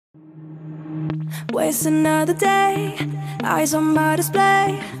Waste another day, eyes on my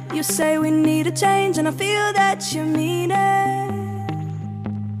display. You say we need a change, and I feel that you mean it.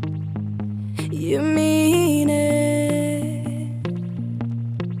 You mean it.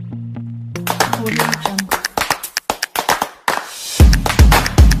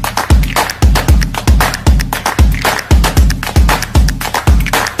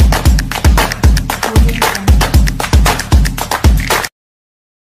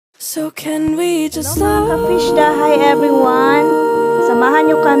 So can we just Hello mga ka-fishda, hi everyone!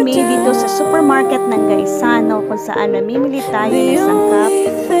 Samahan nyo kami dito sa supermarket ng Gaisano kung saan mamimili tayo ng sangkap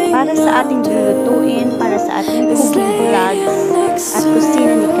para sa ating lulutuin, para sa ating cooking vlogs at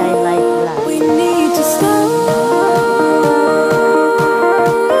kusina ni Kai Life Vlogs. We need to slow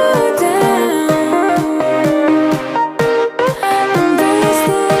down. Embrace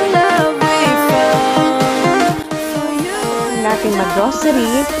the love we found for you. Natin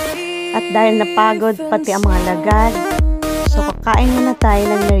mag-grocery at dahil napagod pati ang mga lagad, so kakain muna tayo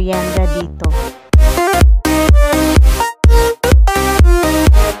ng merienda dito.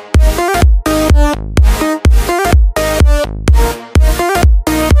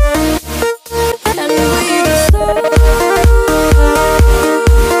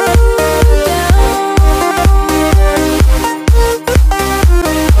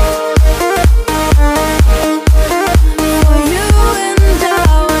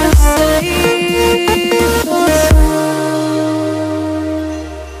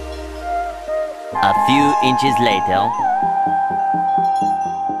 A few inches later.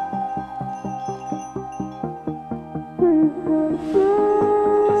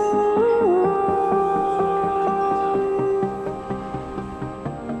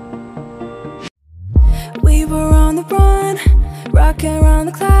 We were on the run, rocking around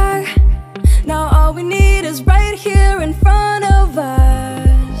the clock. Now all we need is right here in front of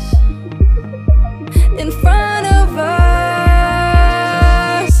us. In front of us.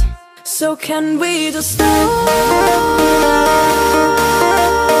 So can we just slow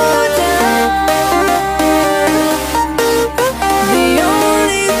down? The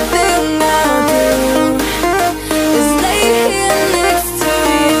only thing I'll do is lay here next to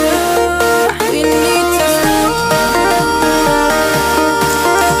you. We need to slow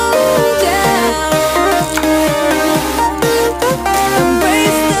down.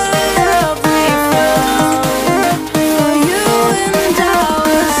 Embrace the love we found for you and I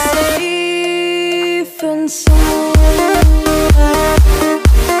was safe and sound.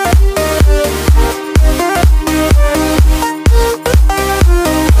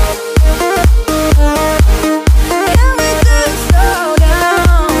 Can we just slow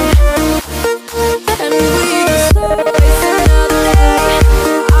down? And we just slow waste another day. Eyes on my display. You say we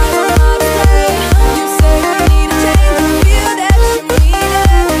need a change, and I feel that you mean it.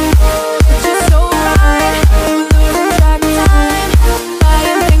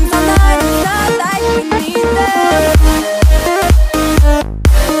 It's just so right. We're losing track of time,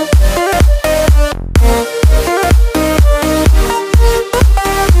 buying things online. It's not like we need them.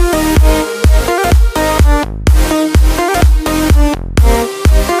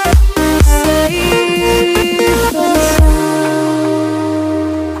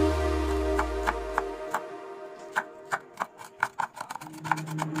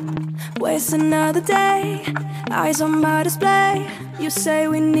 Waste another day, eyes on my display. You say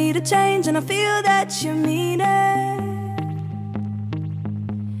we need a change, and I feel that you mean it.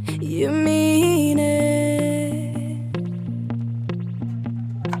 You mean it.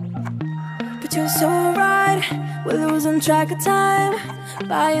 But you're so right, we're losing track of time,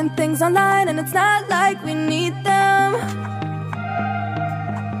 buying things online, and it's not like we need them.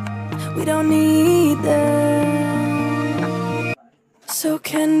 We don't need them. So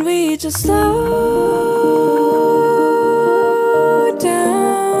can we just slow down?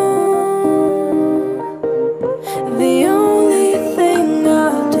 The only thing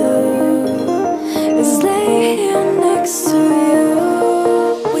I'll do is lay here next to you.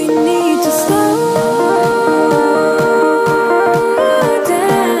 We need to slow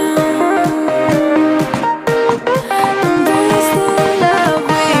down. Embrace the love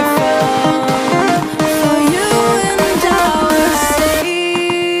we found for you and I was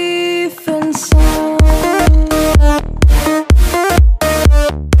safe and sound.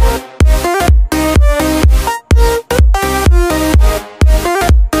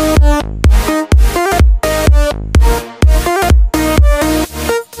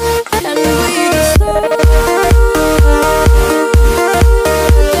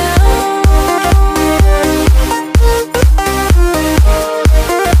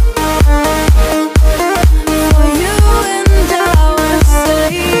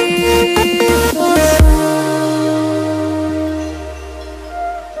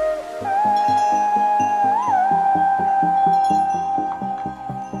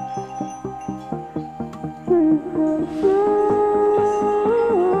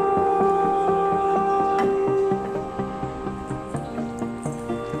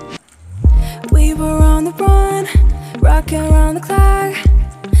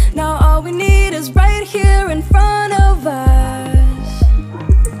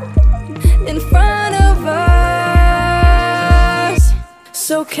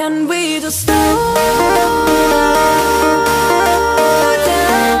 So can we just slow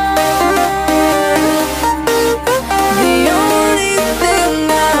down? The only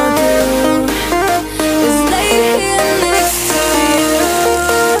thing I'll do is lay here next to you.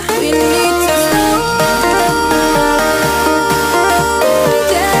 We need to slow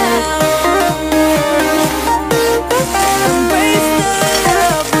down. Embrace the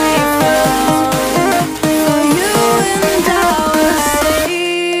love we found. For you and I were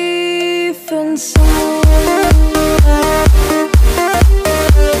safe and sound.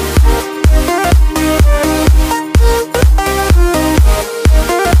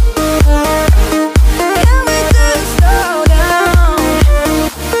 Can we just slow down?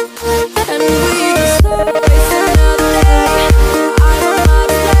 And we just waste another day. I'm on my play.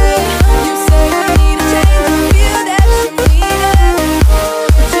 You say you need a change. I feel that you need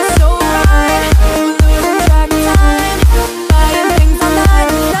it. It's just so right. We're losing track of time. Buying things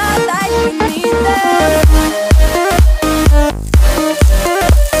online. It's not like we need them.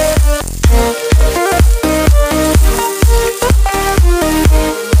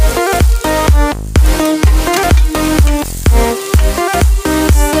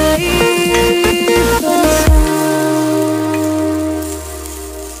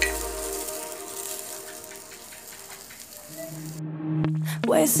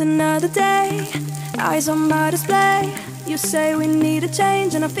 Waste another day, eyes on my display. You say we need a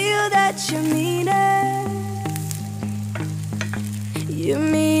change, and I feel that you mean it. You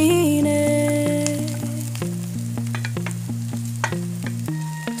mean it.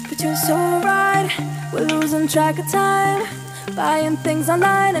 But you're so right, we're losing track of time. Buying things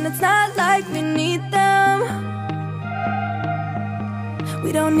online, and it's not like we need them.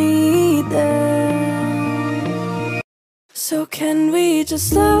 We don't need them. So can we just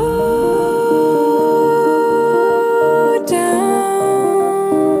slow down?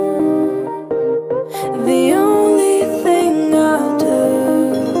 The only thing I'll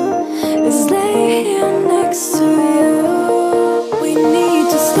do is lay here next to you. We need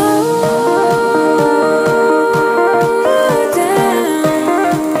to slow down.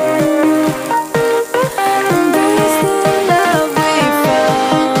 Embrace the love we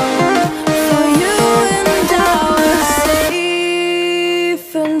found. For you and I were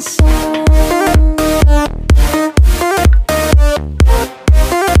safe and sound.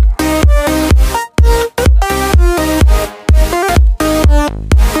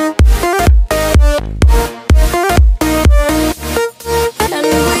 And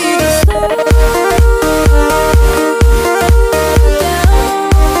we just slow down.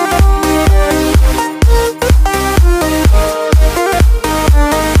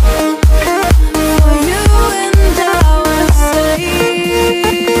 For you and I were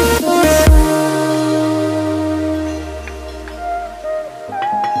safe and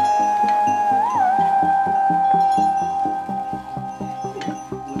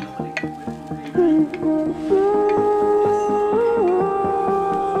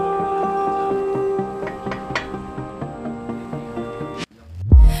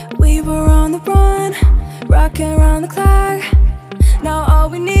we were on the run, rocking around the clock. Now all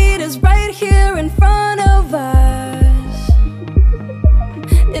we need is right here in front of us.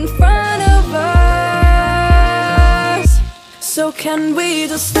 In front of us. So can we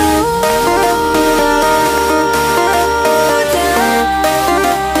just slow down?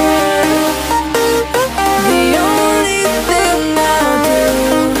 The only thing I'll do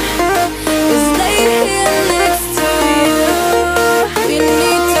is lay here next to you. We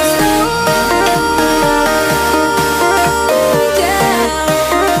need to slow down.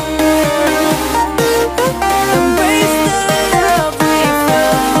 Embrace the love we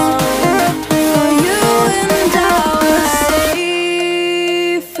found. For you and I were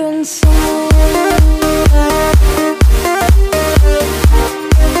safe and sound.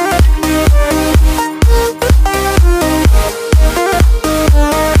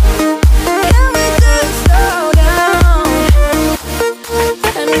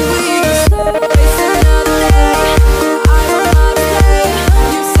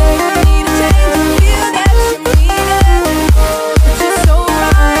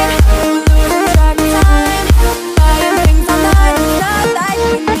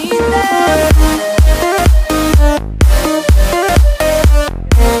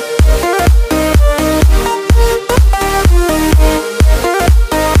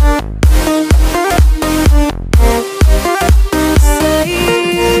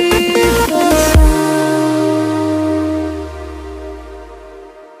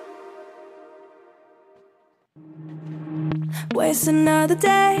 waste another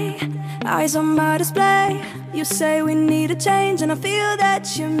day. Eyes on my display. You say we need a change, and I feel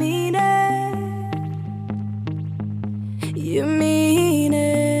that you mean it. You mean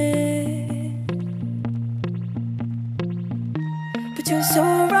it. But you're so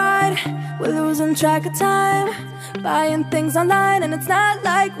right, we're losing track of time, buying things online, and it's not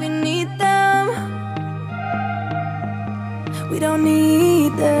like we need them. We don't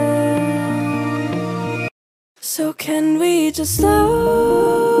need them. So can we just slow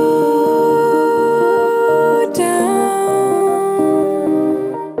down?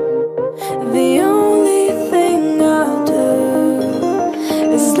 The only thing I'll do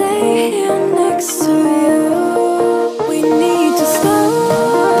is lay here next to you. We need to slow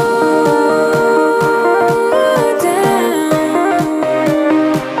down.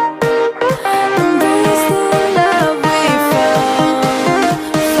 Embrace the love we found.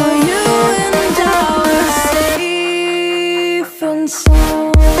 For you and I are safe and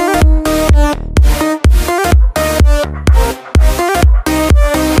sound.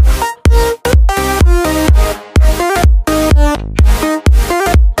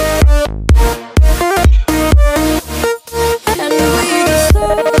 And we just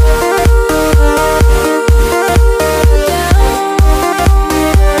slow down.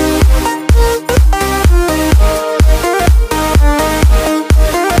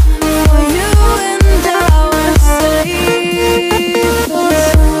 For you and I are safe and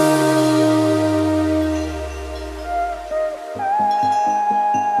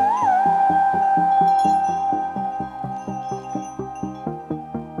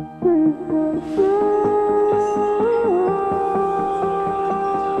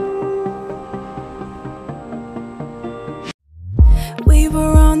we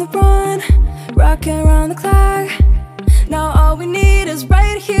were on the run, rocking around the clock. Now all we need is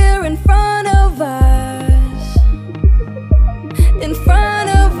right here in front of us. In front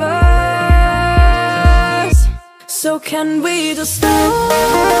of us. So can we just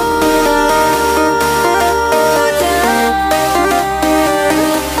slow